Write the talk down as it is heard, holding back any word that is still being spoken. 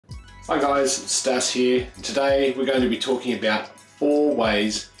Hi guys, it's Stas here. Today we're going to be talking about 4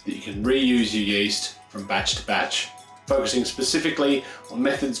 ways that you can reuse your yeast from batch to batch, focusing specifically on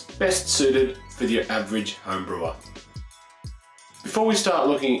methods best suited for your average home brewer. Before we start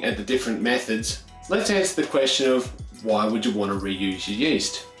looking at the different methods, let's answer the question of why would you want to reuse your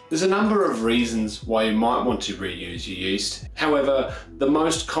yeast? There's a number of reasons why you might want to reuse your yeast. However, the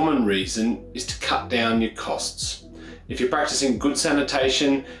most common reason is to cut down your costs. If you're practicing good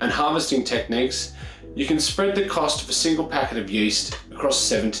sanitation and harvesting techniques, you can spread the cost of a single packet of yeast across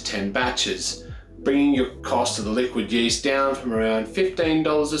 7 to 10 batches, bringing your cost of the liquid yeast down from around $15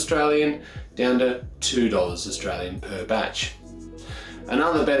 Australian down to $2 Australian per batch.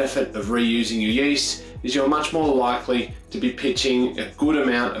 Another benefit of reusing your yeast is you're much more likely to be pitching a good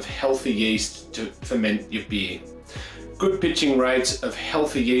amount of healthy yeast to ferment your beer. Good pitching rates of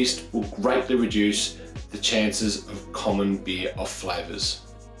healthy yeast will greatly reduce the chances of common beer off flavours.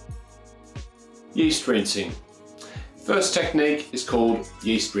 Yeast rinsing. First technique is called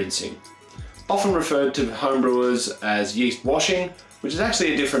yeast rinsing, often referred to homebrewers as yeast washing, which is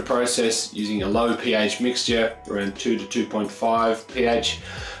actually a different process using a low pH mixture, around 2 to 2.5 pH.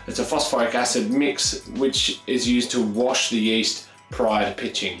 It's a phosphoric acid mix which is used to wash the yeast prior to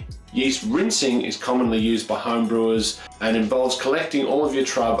pitching. Yeast rinsing is commonly used by homebrewers and involves collecting all of your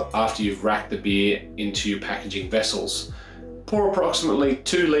trub after you've racked the beer into your packaging vessels. Pour approximately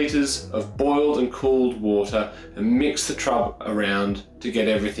 2 litres of boiled and cooled water and mix the trub around to get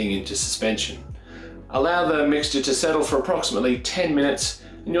everything into suspension. Allow the mixture to settle for approximately 10 minutes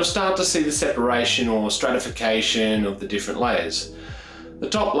and you'll start to see the separation or stratification of the different layers. The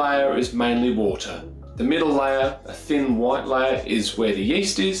top layer is mainly water. The middle layer, a thin white layer, is where the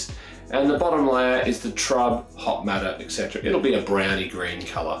yeast is, and the bottom layer is the trub, hop matter, etc. It'll be a browny green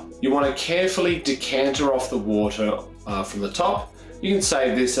colour. You want to carefully decanter off the water from the top. You can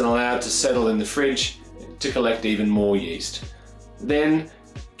save this and allow it to settle in the fridge to collect even more yeast. Then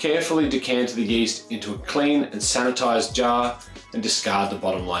carefully decanter the yeast into a clean and sanitised jar and discard the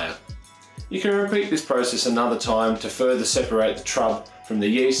bottom layer. You can repeat this process another time to further separate the trub from the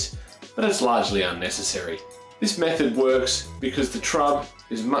yeast, but it's largely unnecessary. This method works because the trub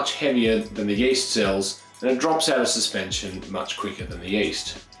is much heavier than the yeast cells and it drops out of suspension much quicker than the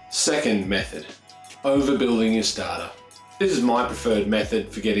yeast. Second method, overbuilding your starter. This is my preferred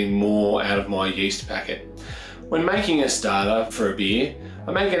method for getting more out of my yeast packet. When making a starter for a beer,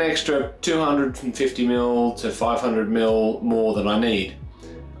 I make an extra 250ml to 500ml more than I need.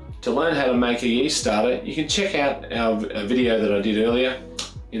 To learn how to make a yeast starter, you can check out a video that I did earlier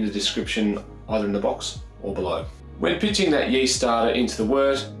in the description, either in the box or below. When pitching that yeast starter into the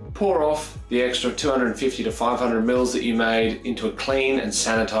wort, pour off the extra 250 to 500 mils that you made into a clean and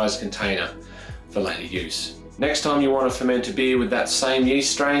sanitized container for later use. Next time you want to ferment a beer with that same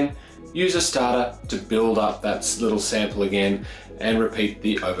yeast strain, use a starter to build up that little sample again and repeat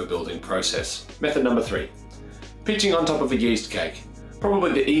the overbuilding process. Method number 3, pitching on top of a yeast cake.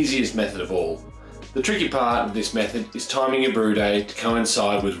 Probably the easiest method of all. The tricky part of this method is timing your brew day to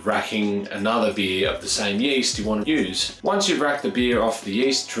coincide with racking another beer of the same yeast you want to use. Once you've racked the beer off the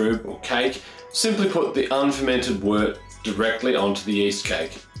yeast tube or cake, simply put the unfermented wort directly onto the yeast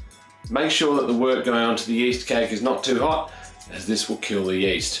cake. Make sure that the wort going onto the yeast cake is not too hot, as this will kill the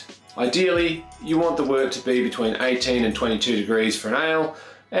yeast. Ideally, you want the wort to be between 18 and 22 degrees for an ale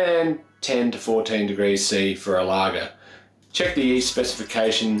and 10 to 14 degrees C for a lager. Check the yeast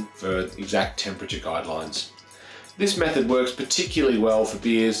specification for exact temperature guidelines. This method works particularly well for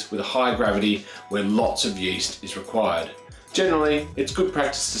beers with a high gravity where lots of yeast is required. Generally, it's good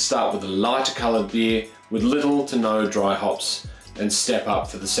practice to start with a lighter coloured beer with little to no dry hops and step up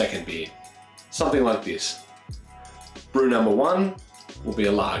for the second beer. Something like this. Brew number 1 will be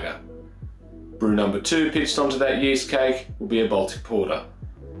a lager. Brew number 2 pitched onto that yeast cake will be a Baltic porter.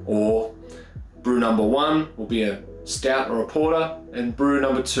 Or brew number 1 will be a stout or a porter, and brew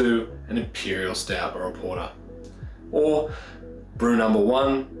number 2 an imperial stout or a porter. Or brew number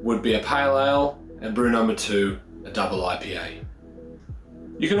 1 would be a pale ale and brew number 2 a double IPA.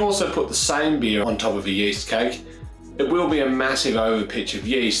 You can also put the same beer on top of a yeast cake. It will be a massive overpitch of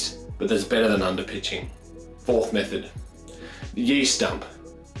yeast, but there's better than underpitching. Fourth method, the yeast dump.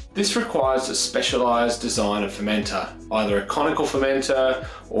 This requires a specialised design of fermenter, either a conical fermenter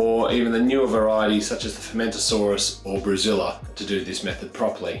or even the newer varieties such as the Fermentosaurus or Bruzilla to do this method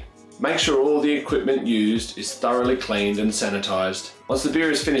properly. Make sure all the equipment used is thoroughly cleaned and sanitised. Once the beer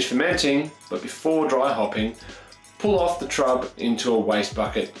is finished fermenting, but before dry hopping, pull off the trub into a waste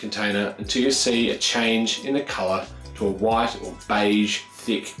bucket container until you see a change in the colour to a white or beige,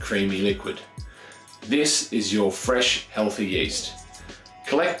 thick, creamy liquid. This is your fresh, healthy yeast.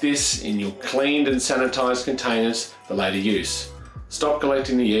 Collect this in your cleaned and sanitized containers for later use. Stop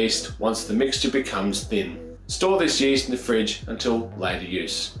collecting the yeast once the mixture becomes thin. Store this yeast in the fridge until later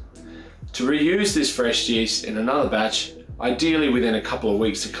use. To reuse this fresh yeast in another batch, ideally within a couple of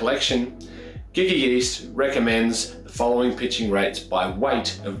weeks of collection, Giga Yeast recommends the following pitching rates by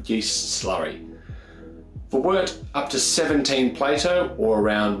weight of yeast slurry. For wort up to 17 Plato or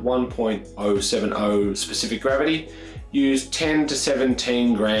around 1.070 specific gravity, use 10 to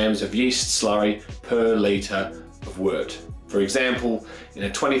 17 grams of yeast slurry per litre of wort. For example, in a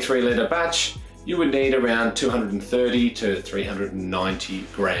 23 litre batch, you would need around 230 to 390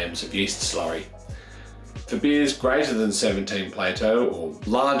 grams of yeast slurry. For beers greater than 17 Plato or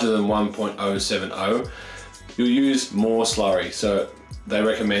larger than 1.070, you'll use more slurry, so they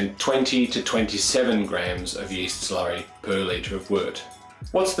recommend 20 to 27 grams of yeast slurry per litre of wort.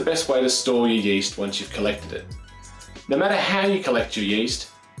 What's the best way to store your yeast once you've collected it? No matter how you collect your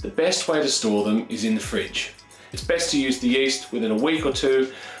yeast, the best way to store them is in the fridge. It's best to use the yeast within a week or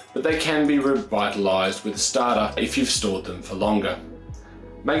two, but they can be revitalised with a starter if you've stored them for longer.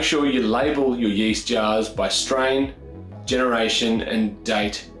 Make sure you label your yeast jars by strain, generation and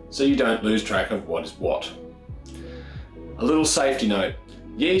date so you don't lose track of what is what. A little safety note,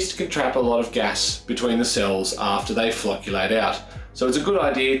 yeast can trap a lot of gas between the cells after they flocculate out, so it's a good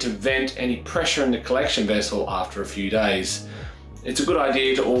idea to vent any pressure in the collection vessel after a few days. It's a good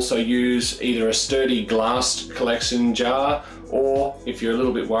idea to also use either a sturdy glass collection jar, or if you're a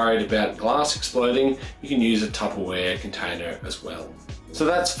little bit worried about glass exploding, you can use a Tupperware container as well. So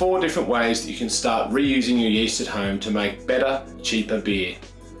that's 4 different ways that you can start reusing your yeast at home to make better, cheaper beer.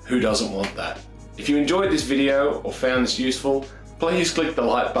 Who doesn't want that? If you enjoyed this video or found this useful, please click the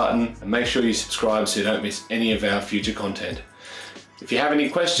like button and make sure you subscribe so you don't miss any of our future content. If you have any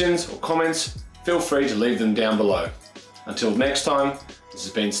questions or comments, feel free to leave them down below. Until next time, this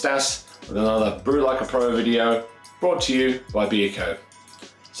has been Stas with another Brew Like a Pro video brought to you by Beer Co.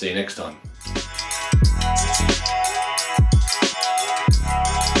 See you next time.